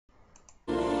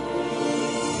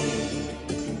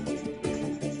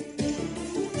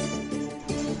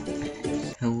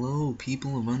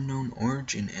people of unknown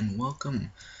origin, and welcome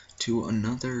to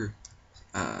another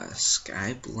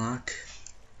Skyblock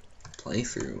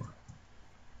playthrough.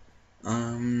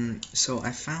 So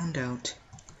I found out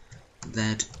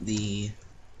that that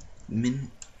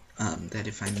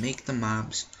if I make the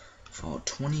mobs fall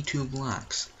 22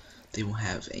 blocks, they will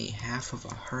have a half of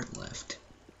a heart left.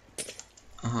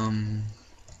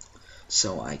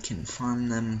 So I can farm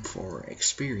them for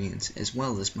experience as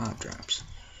well as mob drops.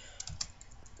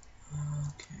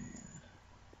 Okay.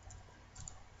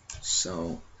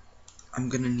 So I'm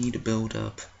gonna need to build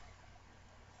up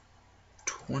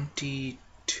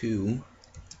 22.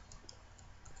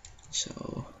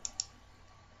 So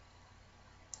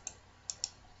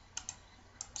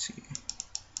let's see.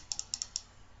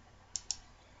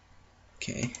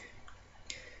 Okay.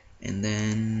 And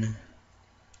then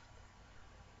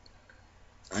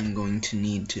I'm going to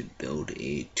need to build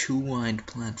a 2-wide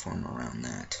platform around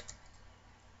that.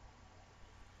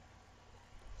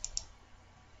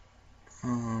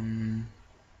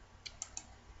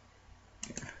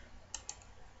 Yeah.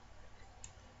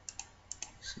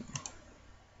 So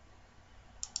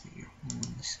your hole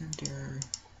in the center,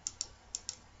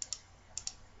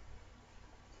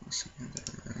 plus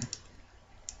another.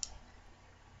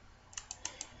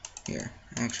 Here,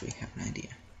 I actually have an idea.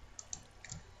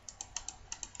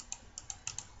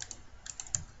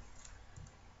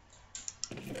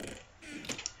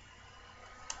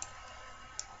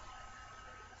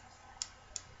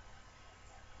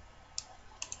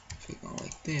 If we go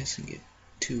like this and get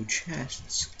 2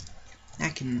 chests, I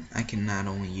can not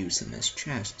only use them as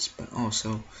chests, but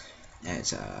also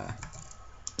as a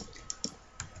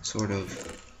sort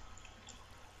of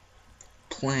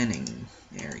planning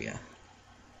area.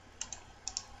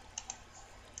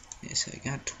 Okay, so I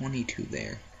got 22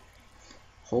 there.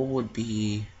 Hole would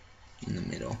be in the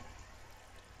middle.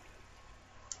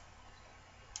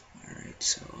 Alright,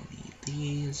 so I'll need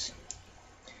these,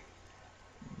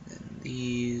 and then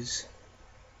these,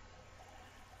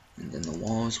 and then the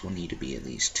walls will need to be at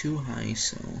least 2 high,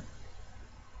 so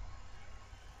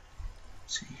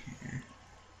let's see here.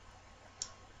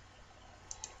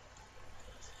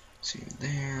 So you're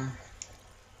there.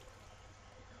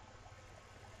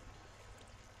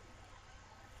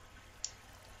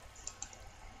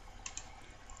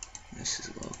 This is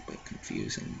a little bit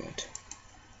confusing, but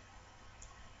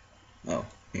oh,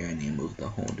 here I need to move the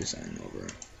whole design over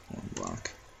 1 block.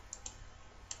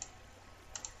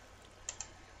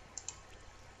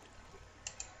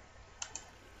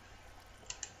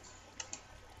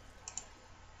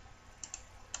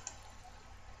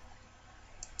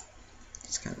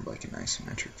 It's kind of like an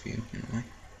isometric view in a way.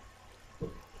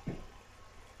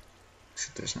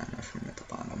 Except there's not enough room at the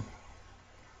bottom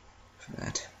for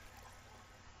that.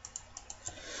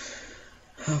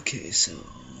 Okay, so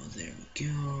there we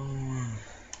go.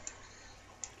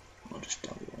 I'll just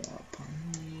double it up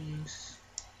on these.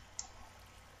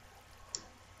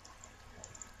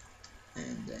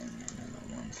 And then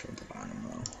another one for the bottom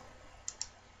row.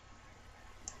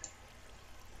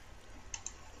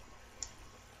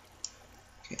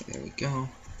 Okay, there we go.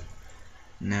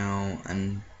 Now,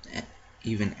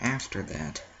 even after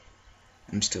that,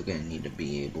 I'm still going to need to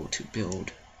be able to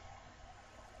build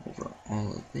over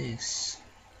all of this.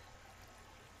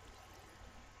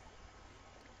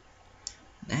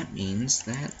 That means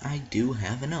that I do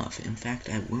have enough. In fact,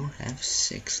 I will have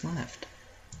 6 left.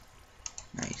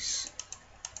 Nice.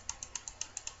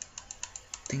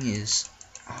 Thing is,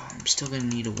 I'm still going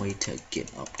to need a way to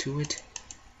get up to it.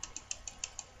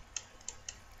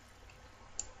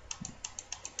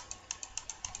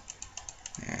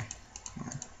 Yeah, come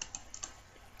on.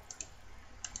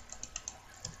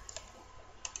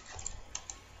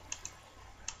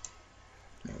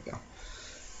 There we go.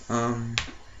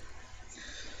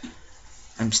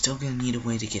 I'm still going to need a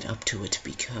way to get up to it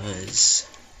because,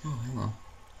 oh, hello.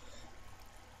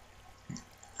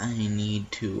 I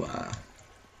need to,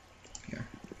 here,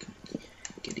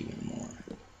 get even more.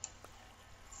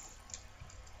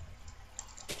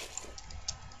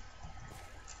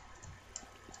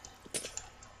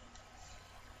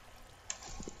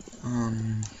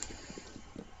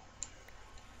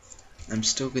 I'm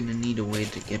still going to need a way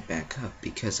to get back up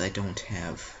because I don't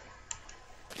have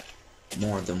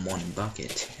more than 1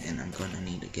 bucket, and I'm going to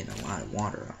need to get a lot of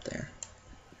water up there.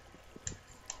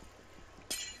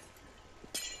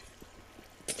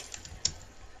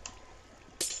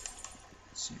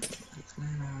 So, take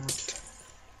that out.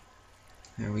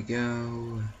 There we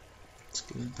go. It's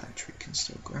good. That tree can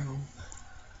still grow.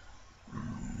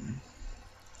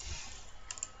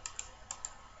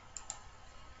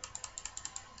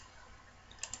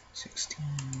 16.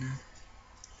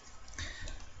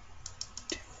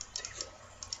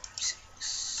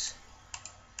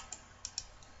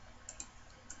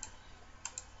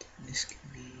 this can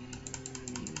be...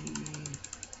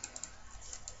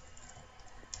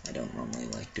 I don't normally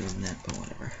like doing that, but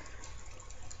whatever.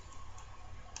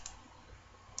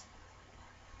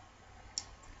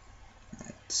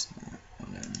 That's not what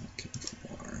I'm looking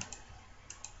for.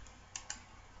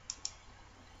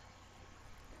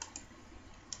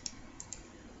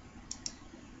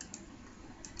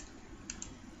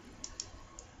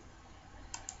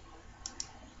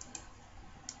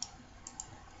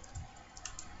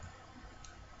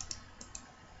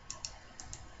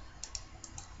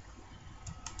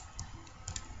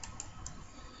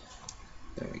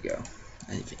 There we go.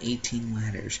 I have 18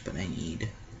 ladders, but I need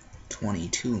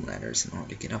 22 ladders in order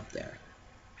to get up there.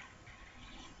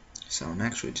 So I'm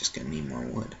actually just going to need more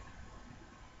wood.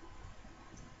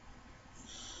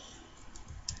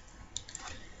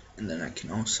 And then I can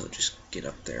also just get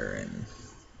up there and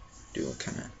do a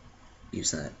kind of,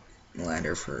 use that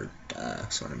ladder for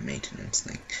sort of maintenance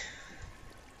thing.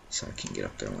 So I can get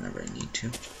up there whenever I need to.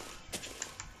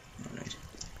 Alright,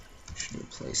 should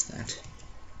replace that.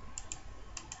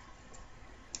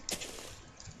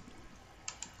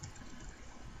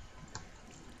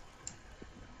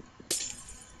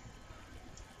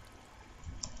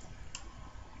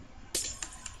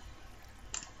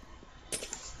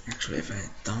 Actually, if I had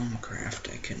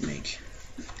Thaumcraft, I could make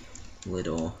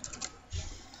little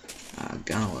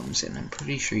golems, and I'm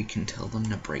pretty sure you can tell them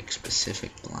to break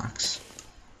specific blocks.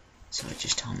 So I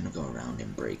just tell them to go around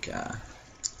and break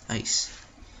ice.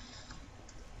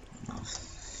 I don't know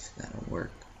if that'll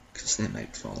work, because they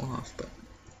might fall off, but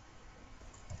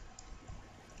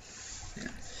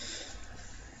yeah.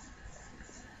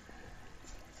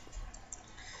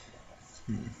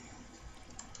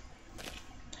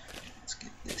 Let's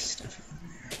get this stuff on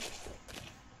there.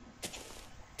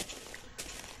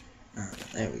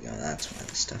 There we go, that's why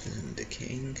the stuff isn't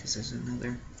decaying, because there's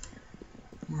another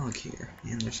log here,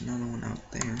 and there's another one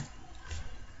out there.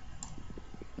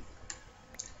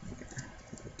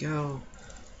 There we go.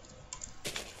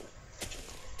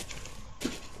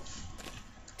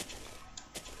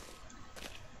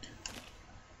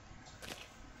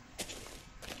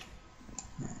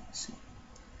 Let's see.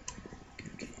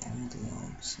 Gotta get all the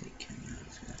logs they can out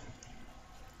of it.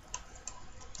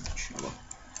 Shovel.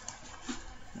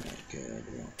 Very good.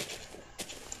 Well,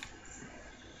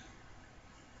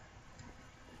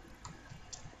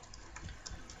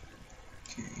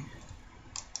 okay.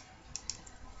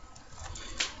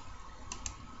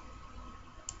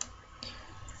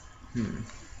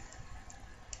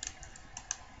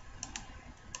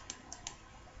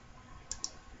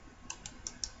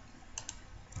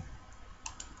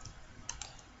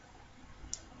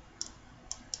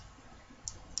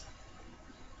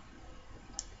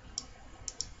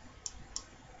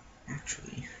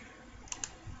 Actually,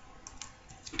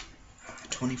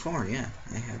 24, yeah,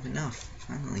 I have enough,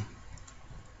 finally.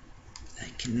 I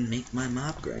can make my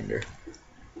mob grinder.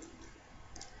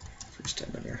 First I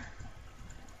better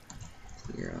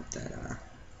clear out that,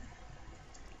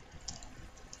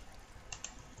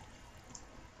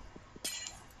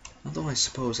 although I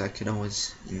suppose I could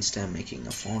always, instead of making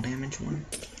a fall damage one,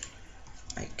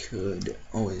 I could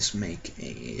always make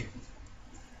a,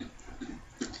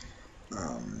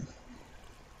 oh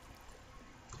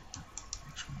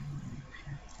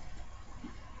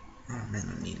man,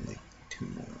 I need like 2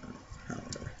 more,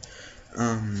 however.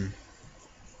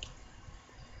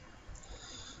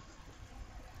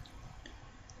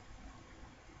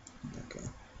 Okay.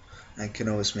 I could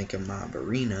always make a mob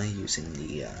arena using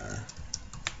the,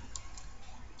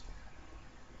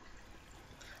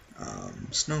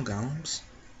 snow golems.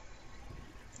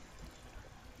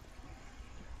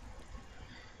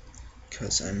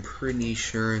 Because I'm pretty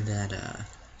sure that,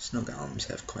 snow golems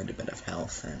have quite a bit of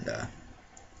health, and,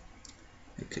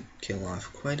 I could kill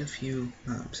off quite a few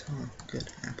mobs. Oh, good.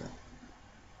 Apple.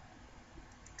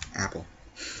 Apple.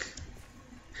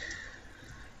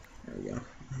 There we go.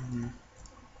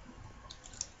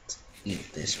 Let's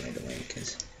eat this right away,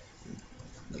 because I'm,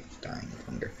 like, dying of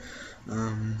hunger.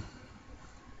 I'm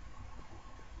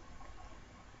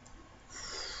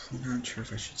not sure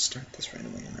if I should start this right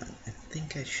away or not. I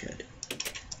think I should.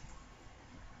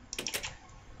 Let's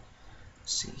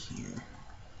see here.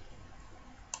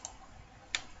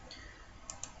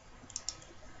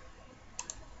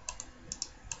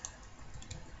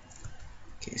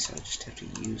 Okay, so I just have to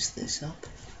use this up.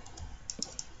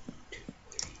 2,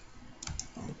 3.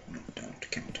 Oh, no, don't have to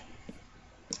count.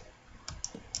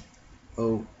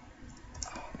 Oh.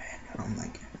 Oh, man. Oh, my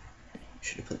God.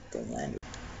 Should have put the land.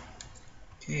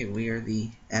 Okay, we are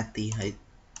at the height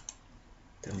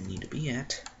that we need to be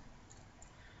at.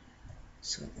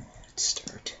 So, let's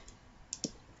start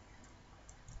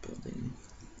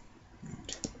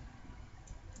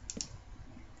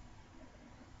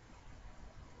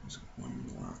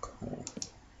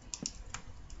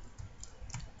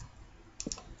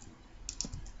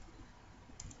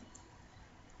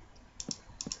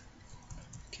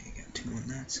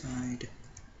that side.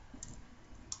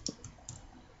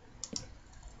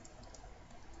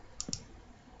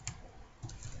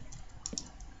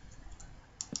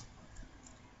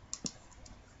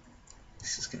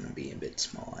 This is going to be a bit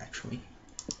small, actually.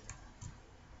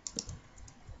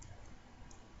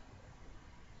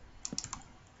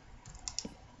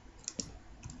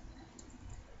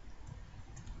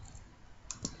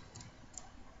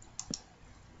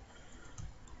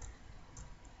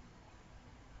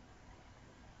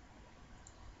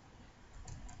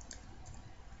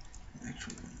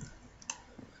 Actually,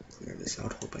 clear this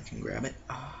out. Hope I can grab it.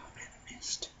 Oh man, I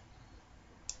missed.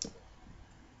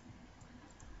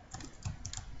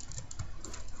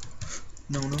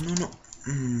 No, no, no, no.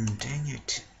 Dang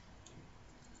it.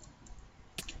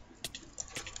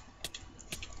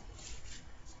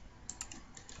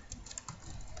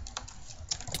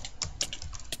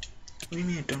 What do you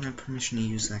mean I don't have permission to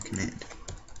use that command?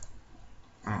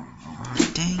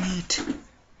 Oh, dang it.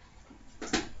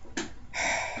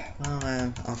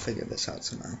 Well, I'll figure this out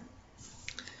somehow.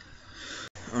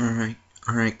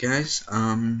 Alright guys,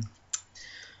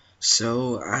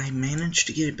 so I managed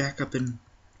to get it back up and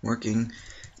working.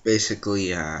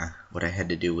 Basically, what I had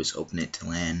to do was open it to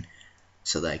LAN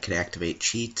so that I could activate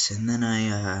cheats, and then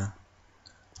I,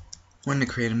 went to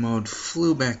creative mode,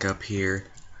 flew back up here.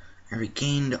 I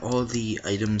regained all the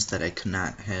items that I could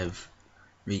not have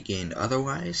regained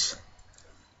otherwise.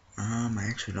 I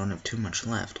actually don't have too much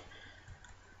left.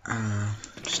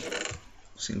 Just a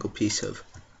single piece of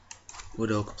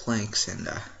wood oak planks and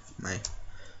my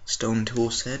stone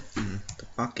tool set and the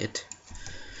bucket.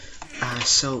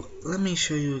 So let me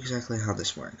show you exactly how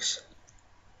this works.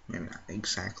 Maybe not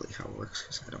exactly how it works,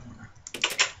 because I don't want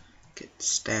to get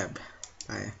stabbed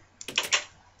by a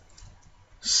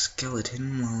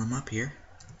skeleton while I'm up here.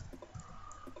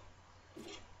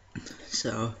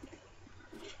 So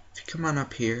if you come on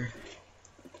up here,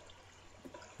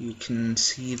 you can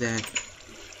see that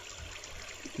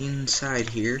inside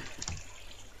here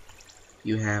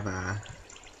you have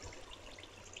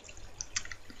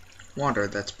water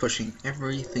that's pushing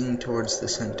everything towards the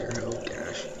center. Oh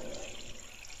gosh.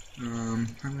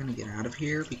 I'm gonna get out of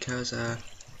here because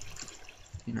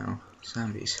you know,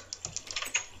 zombies.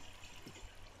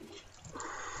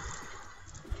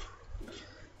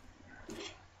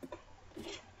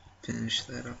 Finish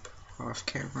that up off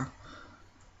camera.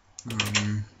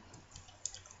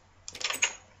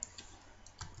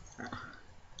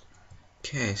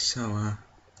 Okay, so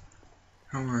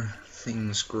how are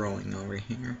things growing over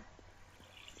here?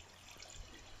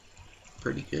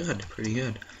 Pretty good, pretty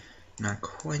good. Not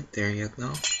quite there yet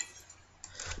though.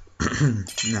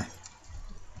 No.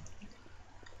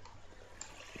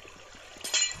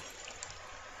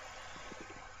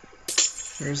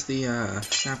 There's the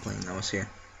sapling that was here.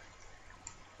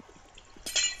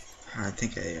 I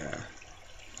think I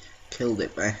killed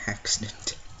it by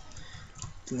accident.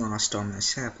 Lost all my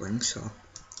saplings, so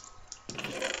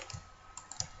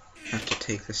have to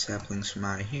take the saplings from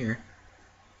out of here.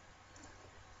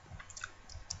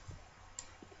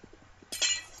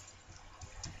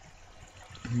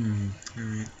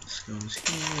 Alright, this goes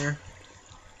here.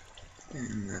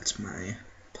 And that's my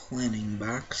planning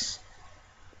box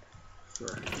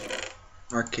for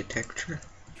architecture.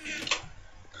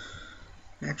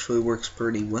 Actually works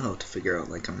pretty well to figure out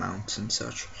like amounts and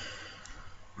such.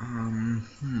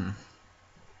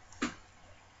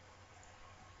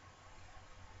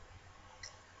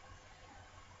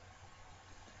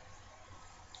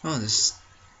 Oh, is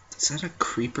that a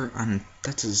creeper on,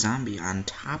 that's a zombie on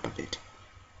top of it.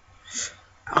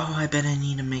 Oh, I bet I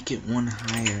need to make it one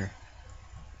higher.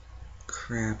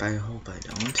 Crap, I hope I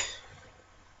don't.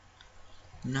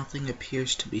 Nothing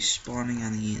appears to be spawning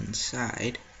on the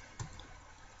inside.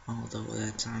 Although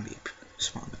that zombie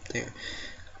spawned up there.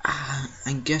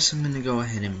 I guess I'm gonna go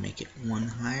ahead and make it one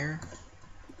higher.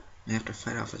 I have to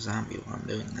fight off a zombie while I'm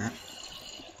doing that.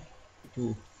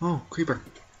 Ooh. Oh, creeper.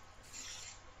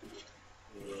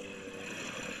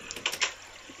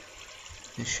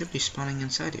 They should be spawning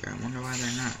inside here. I wonder why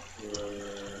they're not.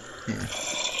 Yeah.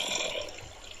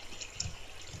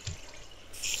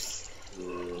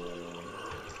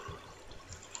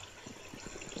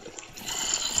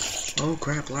 Oh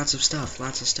crap, lots of stuff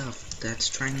that's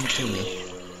trying to kill me.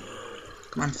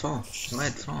 Come on, fall. Go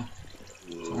ahead, fall.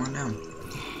 Fall on down.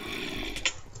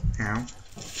 Ow.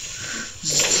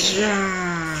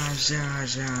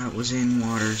 It was in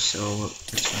water, so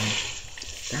it's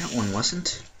fine. That one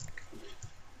wasn't.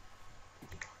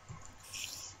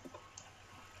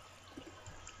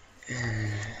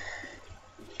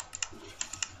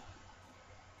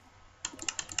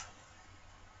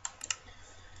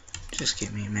 Just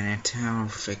give me a minute, I'll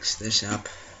fix this up.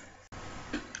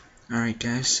 Alright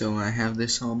guys, so I have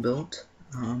this all built.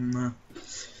 I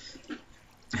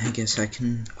guess I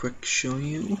can quick show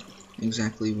you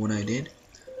exactly what I did.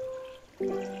 I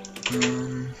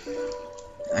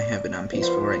have it on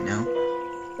peaceful right now.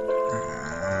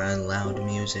 Loud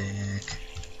music.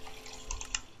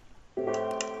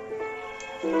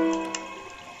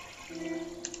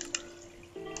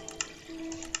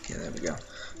 Okay, there we go.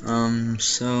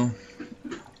 So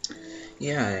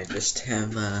yeah, I just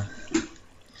have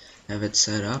it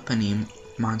set up. Any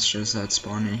monsters that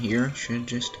spawn in here should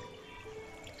just,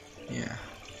 yeah,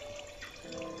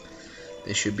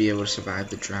 they should be able to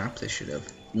survive the drop. They should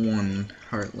have 1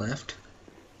 heart left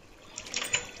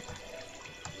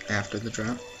after the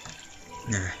drop.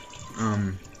 Nah.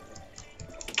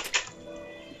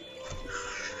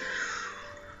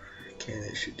 Okay,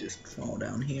 they should just fall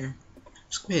down here.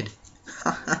 Squid.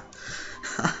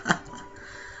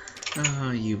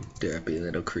 Oh, you derpy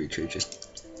little creature, just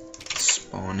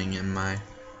spawning in my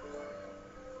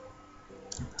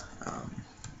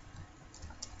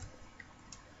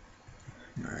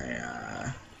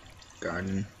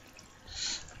garden.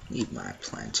 Leave my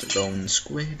plants alone,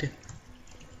 squid.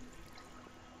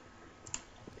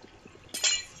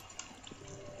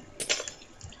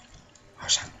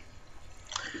 Awesome.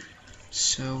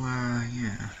 So,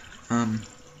 yeah.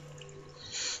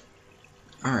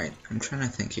 Alright, I'm trying to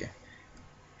think here.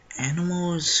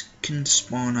 Animals can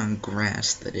spawn on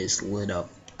grass that is lit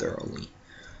up thoroughly.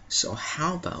 So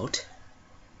how about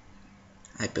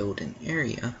I build an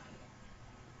area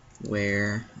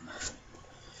where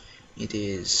it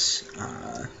is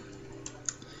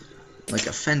like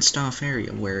a fenced off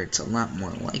area where it's a lot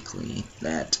more likely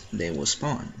that they will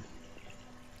spawn.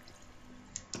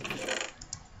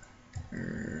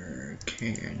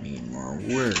 Okay, I need more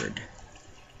wood.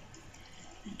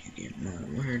 Need to get more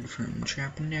wood from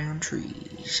chopping down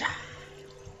trees.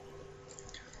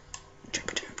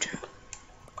 Chop, chop, chop.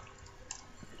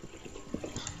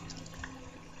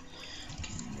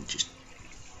 Okay, let me just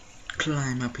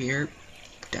climb up here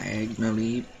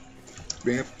diagonally.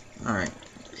 Yep. Alright.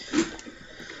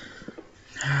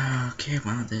 Okay,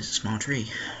 well, there's a small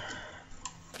tree.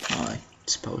 Oh, I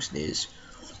suppose it is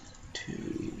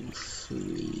 2,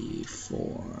 3,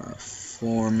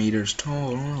 4 meters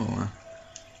tall.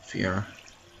 If you're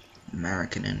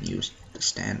American and use the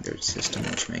standard system,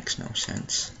 which makes no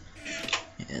sense.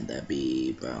 And that'd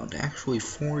be about actually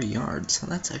 4 yards, so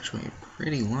that's actually a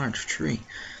pretty large tree.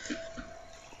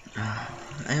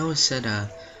 I always said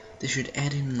they should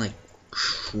add in like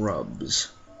shrubs,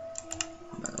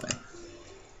 by the way.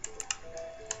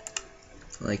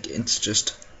 Like, it's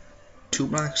just 2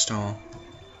 blocks tall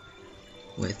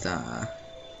with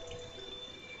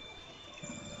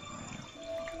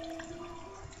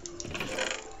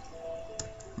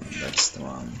that's the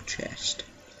wrong chest.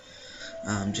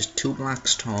 Just 2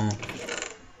 blocks tall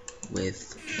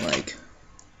with, like,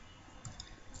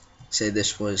 say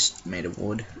this was made of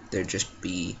wood, there'd just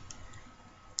be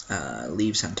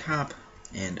leaves on top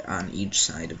and on each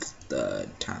side of the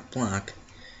top block,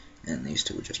 and these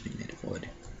 2 would just be made of wood.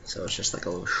 So it's just like a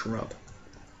little shrub.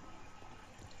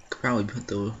 Could probably put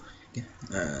those,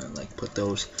 put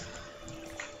those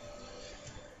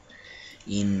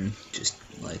in just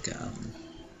like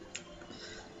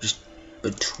just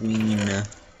between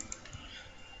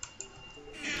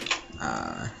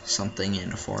something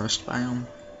in a forest biome,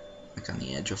 like on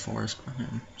the edge of forest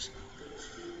biomes.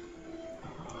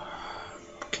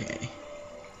 Okay.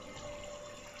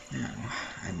 Now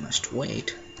I must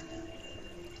wait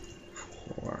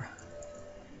for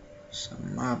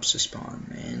some mobs to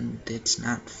spawn, and it's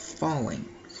not falling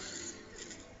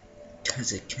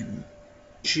because it can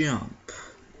jump.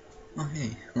 Oh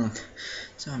hey, look,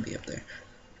 zombie up there.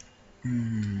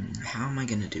 How am I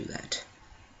gonna do that?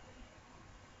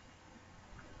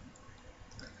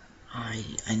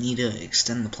 I need to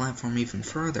extend the platform even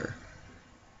further.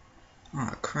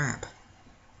 Aw, crap.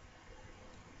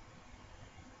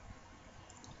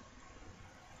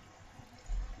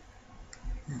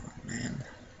 Oh man.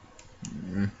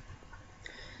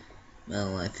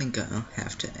 Well, I think I'll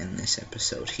have to end this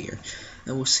episode here.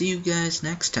 I will see you guys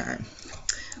next time.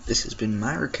 This has been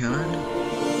Myricon.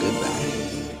 Goodbye.